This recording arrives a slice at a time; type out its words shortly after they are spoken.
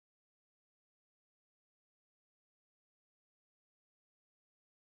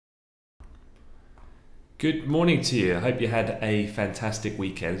Good morning to you. I hope you had a fantastic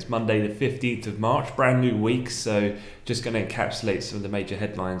weekend. It's Monday the 15th of March, brand new week, so just going to encapsulate some of the major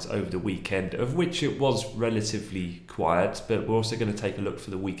headlines over the weekend, of which it was relatively quiet, but we're also going to take a look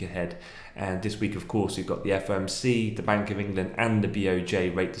for the week ahead. And this week, of course, we've got the FOMC, the Bank of England and the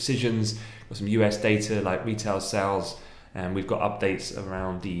BoJ rate decisions. We've got some US data like retail sales, and we've got updates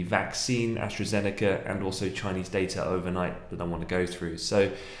around the vaccine, AstraZeneca, and also Chinese data overnight that I want to go through.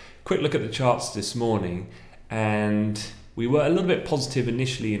 So quick look at the charts this morning, and we were a little bit positive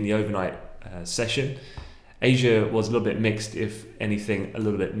initially in the overnight session. Asia was a little bit mixed, if anything, a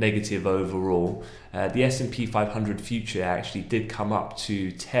little bit negative overall. The S&P 500 future actually did come up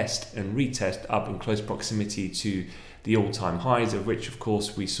to test and retest up in close proximity to the all-time highs, of which, of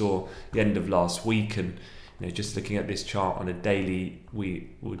course, we saw the end of last week. And just looking at this chart on a daily, we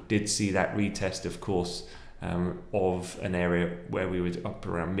did see that retest, of course, of an area where we were up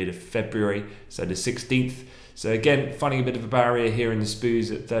around mid of February, so the 16th. So again, finding a bit of a barrier here in the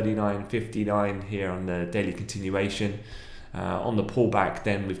SPOOs at 39.59 here on the daily continuation. On the pullback,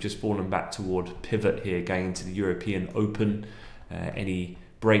 then we've just fallen back toward pivot here, going into the European Open. Any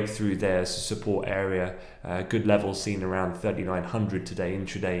breakthrough there as a support area, good levels seen around 3900 today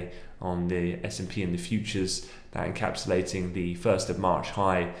intraday on the S&P and the futures, that encapsulating the 1st of March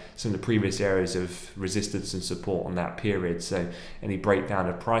high, some of the previous areas of resistance and support on that period. So any breakdown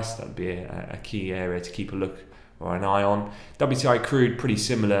of price, that would be a key area to keep a look or an eye on. WTI crude, pretty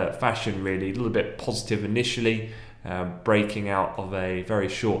similar fashion really, a little bit positive initially, breaking out of a very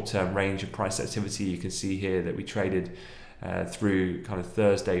short-term range of price activity. You can see here that we traded through kind of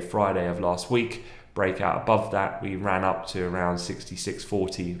Thursday, Friday of last week. Breakout above that, we ran up to around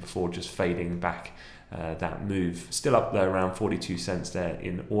 66.40 before just fading back that move. Still up there around 42 cents there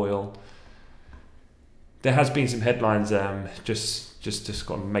in oil. There has been some headlines just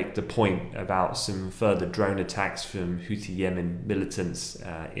got to make the point about some further drone attacks from Houthi Yemen militants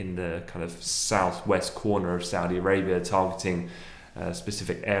in the kind of southwest corner of Saudi Arabia, targeting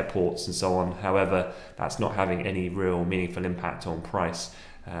specific airports and so on. However, that's not having any real meaningful impact on price.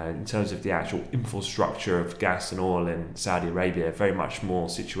 In terms of the actual infrastructure of gas and oil in Saudi Arabia, very much more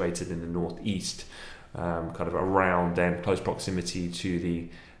situated in the northeast, kind of around and close proximity to the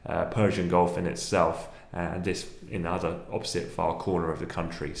Persian Gulf in itself, and this in the other opposite far corner of the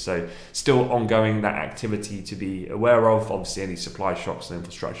country. So still ongoing, that activity to be aware of. Obviously any supply shocks and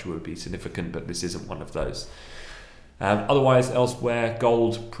infrastructure would be significant, but this isn't one of those. Otherwise, elsewhere,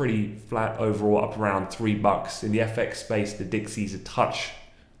 gold pretty flat overall, up around $3. In the FX space, the Dixie's a touch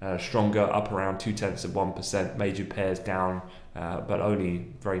stronger, up around 0.2%. Major pairs down, but only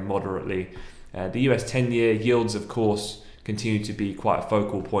very moderately. The US 10-year yields, of course, continue to be quite a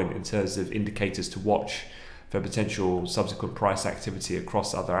focal point in terms of indicators to watch for potential subsequent price activity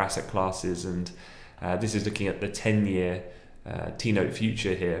across other asset classes. And this is looking at the 10-year T-note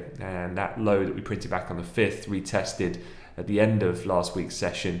future here, and that low that we printed back on the 5th retested at the end of last week's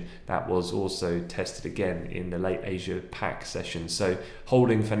session. That was also tested again in the late Asia Pac session. So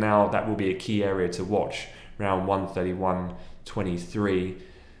holding for now, that will be a key area to watch around 131.23.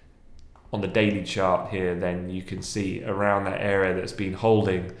 On the daily chart here, then you can see around that area that's been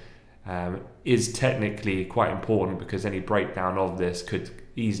holding is technically quite important, because any breakdown of this could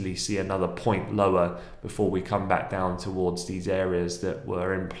easily see another point lower before we come back down towards these areas that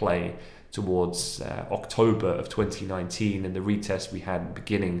were in play towards October of 2019 and the retest we had at the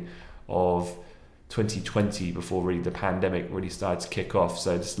beginning of 2020 before really the pandemic really started to kick off.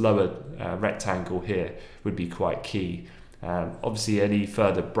 So this lower rectangle here would be quite key. Obviously any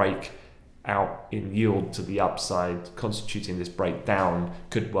further break out in yield to the upside constituting this breakdown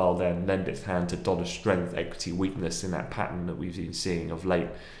could well then lend its hand to dollar strength, equity weakness in that pattern that we've been seeing of late,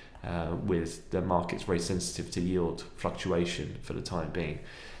 with the markets very sensitive to yield fluctuation for the time being.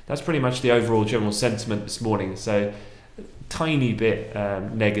 That's pretty much the overall general sentiment this morning. So tiny bit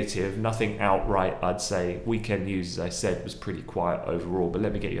negative, nothing outright, I'd say. Weekend news, as I said, was pretty quiet overall, but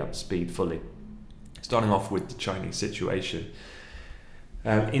let me get you up to speed fully. Starting off with the Chinese situation.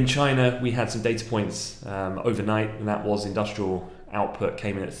 In China, we had some data points overnight, and that was industrial output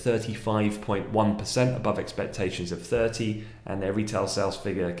came in at 35.1% above expectations of 30, and their retail sales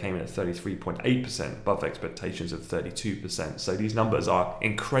figure came in at 33.8% above expectations of 32%. So these numbers are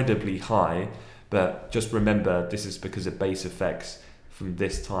incredibly high, but just remember this is because of base effects from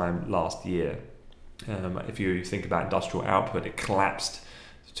this time last year. If you think about industrial output, it collapsed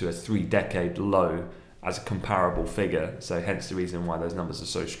to a 3-decade low as a comparable figure, so hence the reason why those numbers are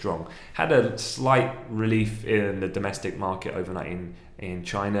so strong. Had a slight relief in the domestic market overnight in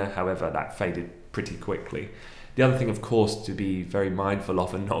China, however that faded pretty quickly. The other thing, of course, to be very mindful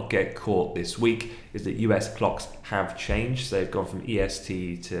of and not get caught this week is that US clocks have changed. So they've gone from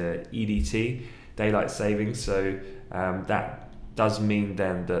EST to EDT, daylight savings. So that does mean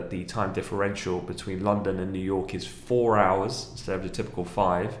then that the time differential between London and New York is 4 hours instead of the typical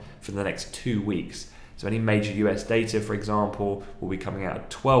 5 for the next 2 weeks. So any major US data, for example, will be coming out at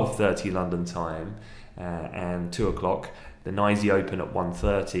 12:30 London time and 2 o'clock. The NYSE open at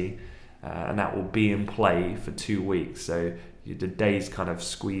 1:30. And that will be in play for 2 weeks. So the days kind of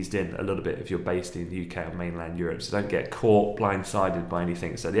squeezed in a little bit if you're based in the UK or mainland Europe. So don't get caught blindsided by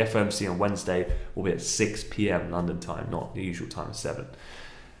anything. So the FOMC on Wednesday will be at 6 p.m. London time, not the usual time of 7.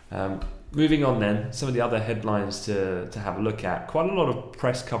 Moving on then, some of the other headlines to have a look at. Quite a lot of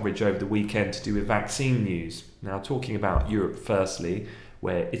press coverage over the weekend to do with vaccine news. Now talking about Europe firstly,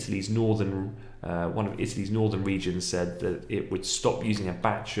 where one of Italy's northern regions said that it would stop using a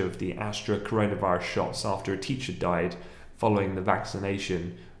batch of the Astra coronavirus shots after a teacher died following the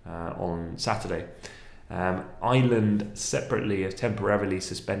vaccination on Saturday. Ireland separately have temporarily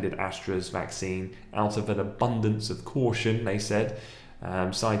suspended Astra's vaccine out of an abundance of caution, they said,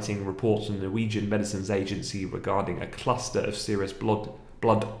 citing reports from the Norwegian Medicines Agency regarding a cluster of serious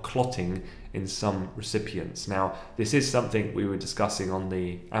blood clotting in some recipients. Now, this is something we were discussing on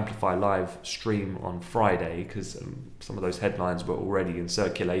the Amplify Live stream on Friday because some of those headlines were already in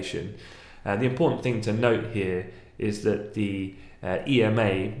circulation. The important thing to note here is that the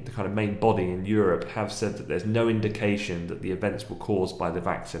EMA, the kind of main body in Europe, have said that there's no indication that the events were caused by the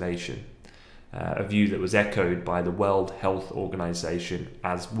vaccination. A view that was echoed by the World Health Organization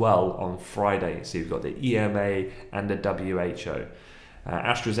as well on Friday. So you've got the EMA and the WHO.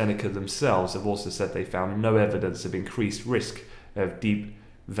 AstraZeneca themselves have also said they found no evidence of increased risk of deep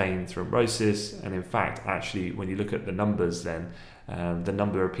vein thrombosis, and in fact, actually, when you look at the numbers then, the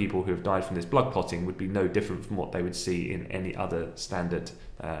number of people who have died from this blood clotting would be no different from what they would see in any other standard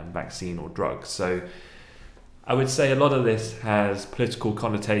vaccine or drug. So I would say a lot of this has political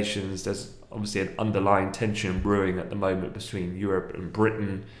connotations. There's obviously an underlying tension brewing at the moment between Europe and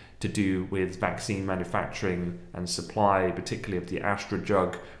Britain to do with vaccine manufacturing and supply, particularly of the Astra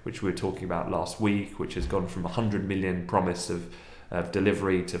drug, which we were talking about last week, which has gone from 100 million promise of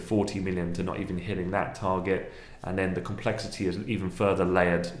delivery to 40 million to not even hitting that target. And then the complexity is even further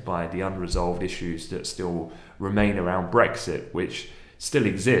layered by the unresolved issues that still remain around Brexit, which still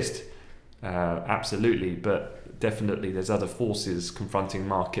exist, absolutely, but definitely there's other forces confronting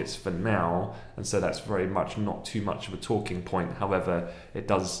markets for now, and so that's very much not too much of a talking point. However, it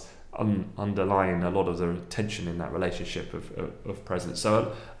does underline a lot of the tension in that relationship of presence.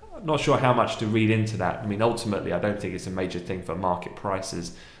 So I'm not sure how much to read into that. I mean, ultimately, I don't think it's a major thing for market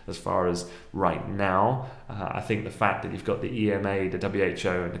prices as far as right now. I think the fact that you've got the EMA, the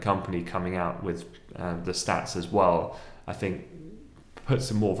WHO, and the company coming out with the stats as well, I think put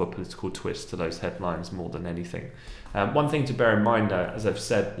some more of a political twist to those headlines more than anything. One thing to bear in mind, as I've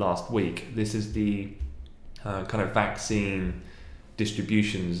said last week, this is the kind of vaccine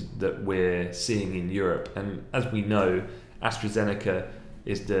distributions that we're seeing in Europe. And as we know, AstraZeneca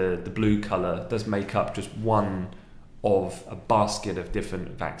is the blue colour, does make up just one of a basket of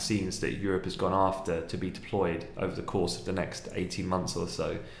different vaccines that Europe has gone after to be deployed over the course of the next 18 months or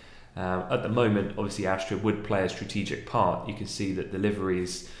so. At the moment, obviously Astra would play a strategic part. You can see that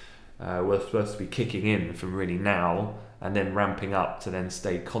deliveries were supposed to be kicking in from really now and then ramping up to then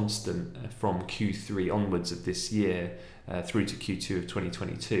stay constant from Q3 onwards of this year through to Q2 of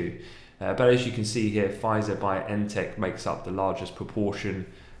 2022. But as you can see here, Pfizer BioNTech makes up the largest proportion,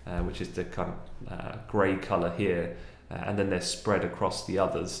 which is the kind of grey colour here, and then they're spread across the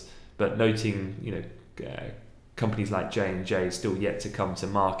others. But noting, companies like J&J still yet to come to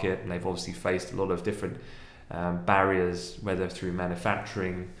market, and they've obviously faced a lot of different barriers, whether through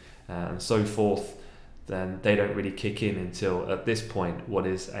manufacturing and so forth, then they don't really kick in until, at this point, what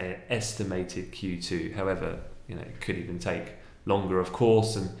is an estimated Q2. However, it could even take longer, of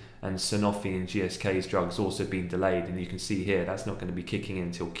course, and Sanofi and GSK's drugs also been delayed, and you can see here that's not going to be kicking in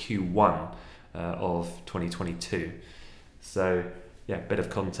until Q1 of 2022. So yeah, bit of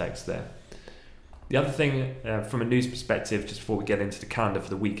context there. The other thing from a news perspective, just before we get into the calendar for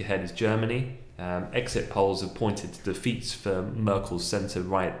the week ahead, is Germany. Exit polls have pointed to defeats for Merkel's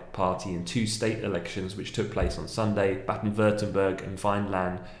centre-right party in 2 state elections which took place on Sunday, Baden-Württemberg and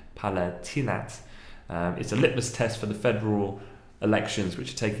Rhineland-Palatinat. It's a litmus test for the federal elections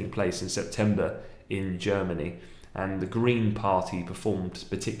which are taking place in September in Germany. and the Green Party performed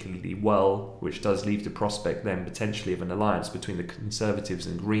particularly well, which does leave the prospect then potentially of an alliance between the Conservatives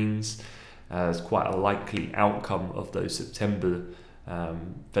and Greens as quite a likely outcome of those September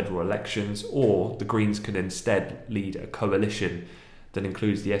federal elections, or the Greens could instead lead a coalition that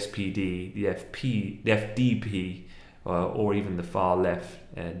includes the SPD, the FDP, or even the far left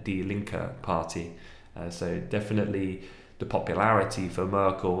Die Linke party. So definitely the popularity for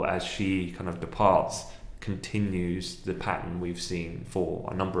Merkel as she kind of departs continues the pattern we've seen for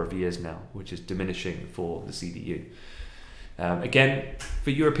a number of years now, which is diminishing for the CDU. Again,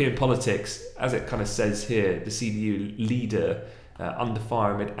 for European politics, as it kind of says here, the CDU leader under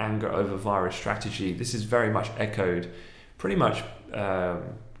fire amid anger over virus strategy. This is very much echoed pretty much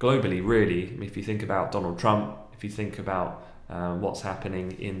globally, really. If you think about Donald Trump, if you think about what's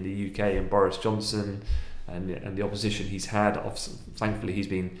happening in the UK and Boris Johnson and the opposition he's had, thankfully he's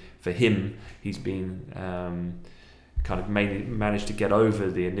been kind of managed to get over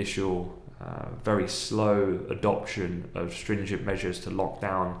the initial very slow adoption of stringent measures to lock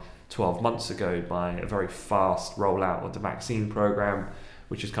down 12 months ago by a very fast rollout of the vaccine program,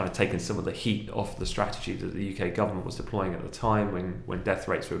 which has kind of taken some of the heat off the strategy that the UK government was deploying at the time when death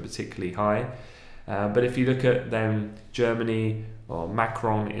rates were particularly high. But if you look at then Germany or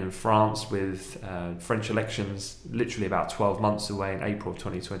Macron in France with French elections literally about 12 months away in April of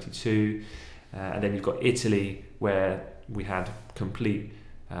 2022, and then you've got Italy where we had complete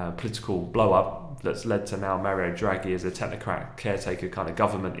political blow-up that's led to now Mario Draghi as a technocrat caretaker kind of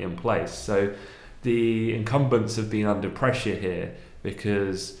government in place. So the incumbents have been under pressure here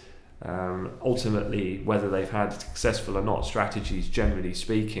because ultimately, whether they've had successful or not strategies, generally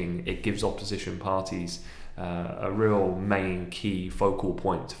speaking, it gives opposition parties a real main key focal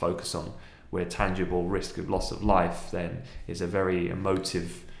point to focus on, where tangible risk of loss of life then is a very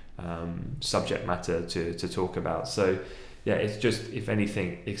emotive subject matter to talk about. So yeah, it's just, if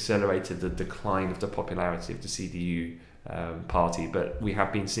anything, accelerated the decline of the popularity of the CDU party, but we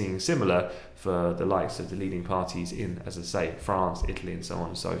have been seeing similar for the likes of the leading parties in, as I say, France, Italy, and so on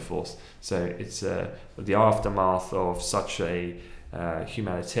and so forth. So it's the aftermath of such a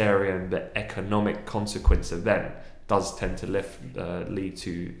humanitarian but economic consequence event does tend to lead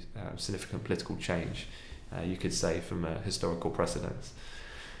to significant political change, you could say, from a historical precedence.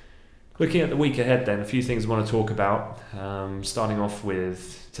 Looking at the week ahead then, a few things I want to talk about. Starting off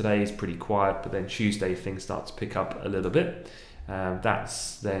with today's pretty quiet, but then Tuesday things start to pick up a little bit.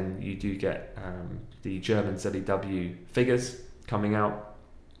 That's then you do get the German ZEW figures coming out,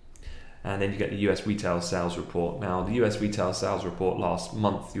 and then you get the US retail sales report. Now the US retail sales report last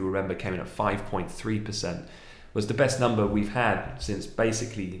month, you remember, came in at 5.3%, was the best number we've had since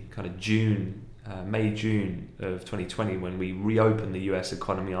basically kind of May-June of 2020, when we reopened the US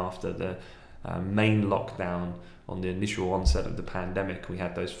economy after the main lockdown on the initial onset of the pandemic. We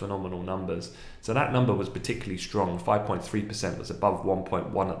had those phenomenal numbers. So that number was particularly strong. 5.3% was above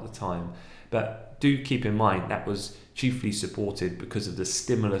 1.1 at the time. But do keep in mind that was chiefly supported because of the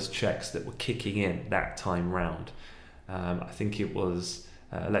stimulus checks that were kicking in that time round. I think it was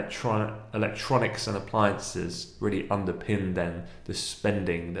electronics and appliances really underpinned then the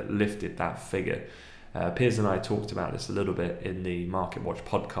spending that lifted that figure. Piers and I talked about this a little bit in the Market Watch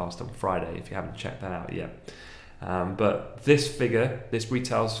podcast on Friday, if you haven't checked that out yet. But this figure, this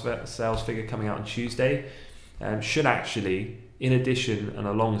retail sales figure coming out on Tuesday, should actually, in addition and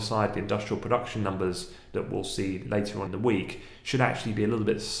alongside the industrial production numbers that we'll see later on in the week, should actually be a little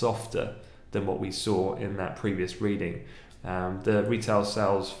bit softer than what we saw in that previous reading. The retail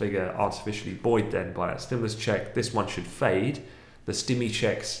sales figure artificially buoyed then by a stimulus check. This one should fade. The stimmy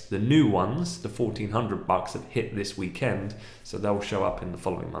checks, the new ones, the $1,400 have hit this weekend, so they'll show up in the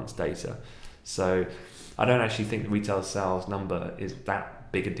following month's data. So I don't actually think the retail sales number is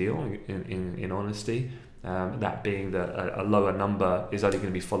that big a deal in honesty. That being that a lower number is only going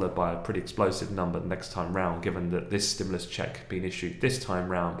to be followed by a pretty explosive number next time round, given that this stimulus check being issued this time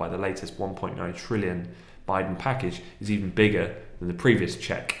round by the latest 1.9 trillion Biden package is even bigger than the previous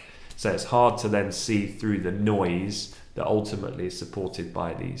check. So it's hard to then see through the noise that ultimately is supported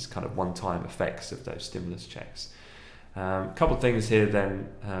by these kind of one-time effects of those stimulus checks. A couple of things here then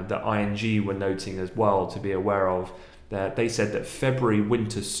that ING were noting as well to be aware of. That they said that February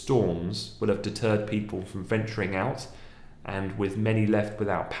winter storms will have deterred people from venturing out, and with many left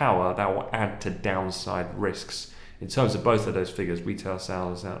without power, that will add to downside risks. In terms of both of those figures, retail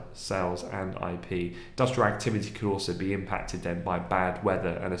sales and IP, industrial activity could also be impacted then by bad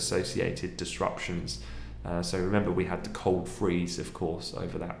weather and associated disruptions. So remember, we had the cold freeze, of course,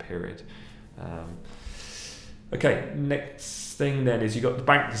 over that period. Okay, next thing then is you've got the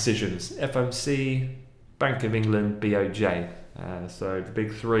bank decisions. FOMC Bank of England, BoJ. So the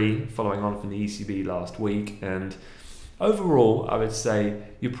big three following on from the ECB last week. And overall, I would say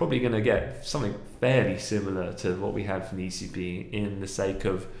you're probably going to get something fairly similar to what we had from the ECB, in the sake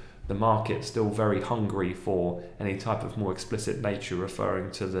of the market still very hungry for any type of more explicit nature referring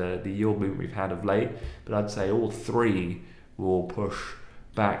to the yield movement we've had of late. But I'd say all three will push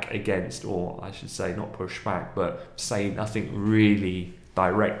back against, or I should say not push back, but say nothing really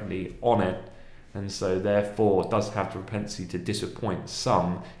directly on it. And so therefore it does have the propensity to disappoint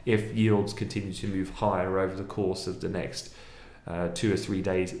some if yields continue to move higher over the course of the next 2 or 3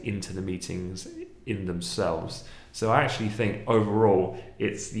 days into the meetings in themselves. So I actually think overall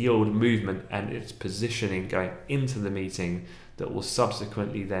it's yield movement and its positioning going into the meeting that will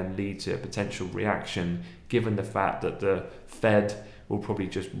subsequently then lead to a potential reaction, given the fact that the Fed will probably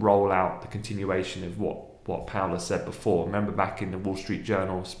just roll out the continuation of what Powell has said before. Remember back in the Wall Street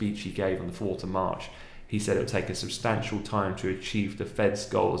Journal speech he gave on the 4th of March, he said it would take a substantial time to achieve the Fed's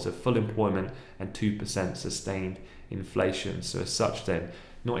goals of full employment and 2% sustained inflation. So as such then,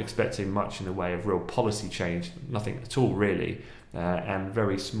 not expecting much in the way of real policy change, nothing at all really, and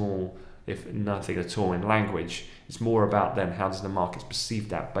very small, if nothing at all, in language. It's more about then how does the markets perceive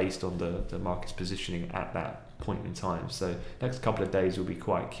that based on the market's positioning at that point in time. So next couple of days will be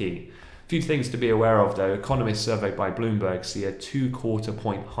quite key. A few things to be aware of though. Economists surveyed by Bloomberg see a 2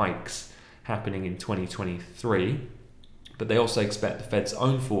 quarter-point hikes happening in 2023, but they also expect the Fed's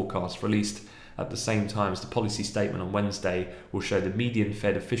own forecast, released at the same time as the policy statement on Wednesday, will show the median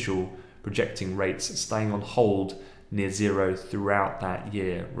Fed official projecting rates staying on hold near zero throughout that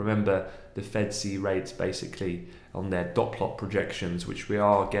year. Remember, the Fed see rates basically on their dot plot projections, which we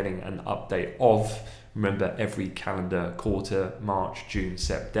are getting an update of. Remember, every calendar quarter, March, June,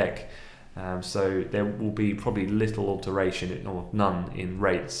 Sep, Dec. So there will be probably little alteration or none in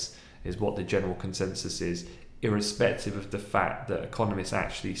rates, is what the general consensus is, irrespective of the fact that economists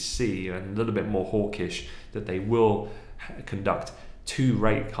actually see, and a little bit more hawkish, that they will conduct 2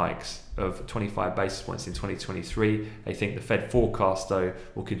 rate hikes of 25 basis points in 2023. They think the Fed forecast, though,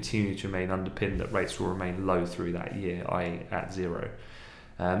 will continue to remain underpinned, that rates will remain low through that year, i.e. at zero.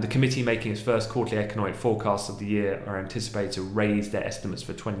 The committee making its first quarterly economic forecasts of the year are anticipated to raise their estimates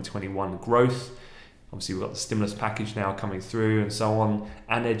for 2021 growth. Obviously, we've got the stimulus package now coming through and so on,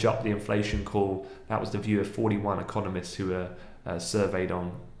 and edge up the inflation call. That was the view of 41 economists who were surveyed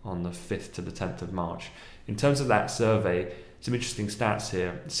on the 5th to the 10th of March. In terms of that survey, some interesting stats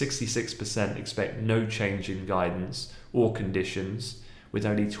here. 66% expect no change in guidance or conditions, with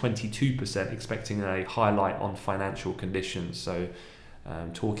only 22% expecting a highlight on financial conditions. So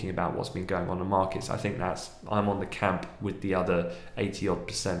talking about what's been going on in the markets, I think I'm on the camp with the other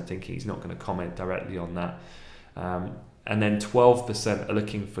 80-odd%, thinking he's not going to comment directly on that. And then 12% are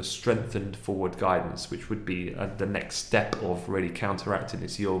looking for strengthened forward guidance, which would be the next step of really counteracting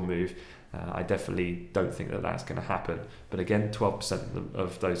this yield move. I definitely don't think that that's going to happen. But again, 12%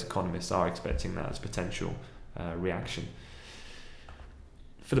 of those economists are expecting that as potential reaction.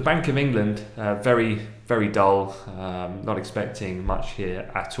 For the Bank of England, very, very dull. Not expecting much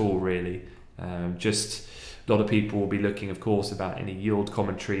here at all, really. Just a lot of people will be looking, of course, about any yield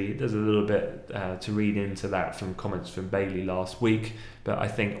commentary. There's a little bit to read into that from comments from Bailey last week. But I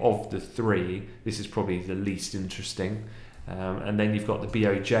think of the three, this is probably the least interesting. And then you've got the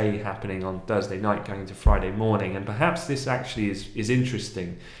BoJ happening on Thursday night going into Friday morning. And perhaps this actually is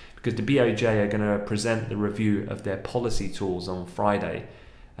interesting, because the BoJ are going to present the review of their policy tools on Friday.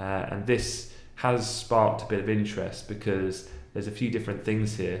 And this has sparked a bit of interest, because there's a few different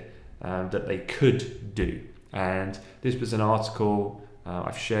things here that they could do. And this was an article,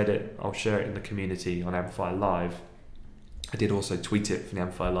 I've shared it, I'll share it in the community on Amplify Live. I did also tweet it from the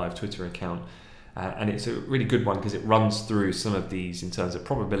Amplify Live Twitter account. And it's a really good one because it runs through some of these in terms of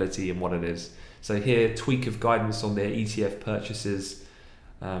probability and what it is. So here, tweak of guidance on their ETF purchases,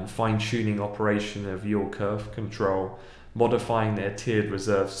 fine-tuning operation of yield curve control, modifying their tiered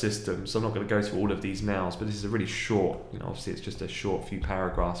reserve system. So I'm not going to go through all of these now, but this is a really short, obviously it's just a short few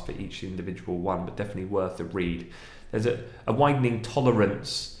paragraphs for each individual one, but definitely worth a read. There's a widening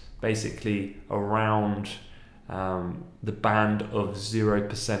tolerance basically around the band of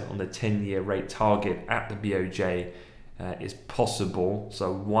 0% on the 10-year rate target at the BoJ is possible,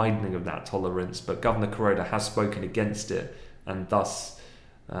 so widening of that tolerance, but Governor Kuroda has spoken against it, and thus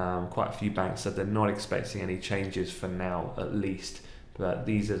quite a few banks said they're not expecting any changes for now, at least. But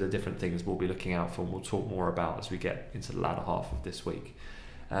these are the different things we'll be looking out for, and we'll talk more about as we get into the latter half of this week.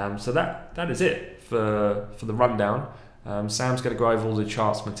 So that is it for the rundown. Sam's going to go over all the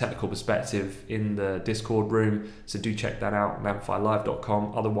charts from a technical perspective in the Discord room, so do check that out on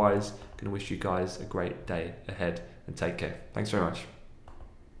amplifylive.com. Otherwise, I'm going to wish you guys a great day ahead and take care. Thanks very much.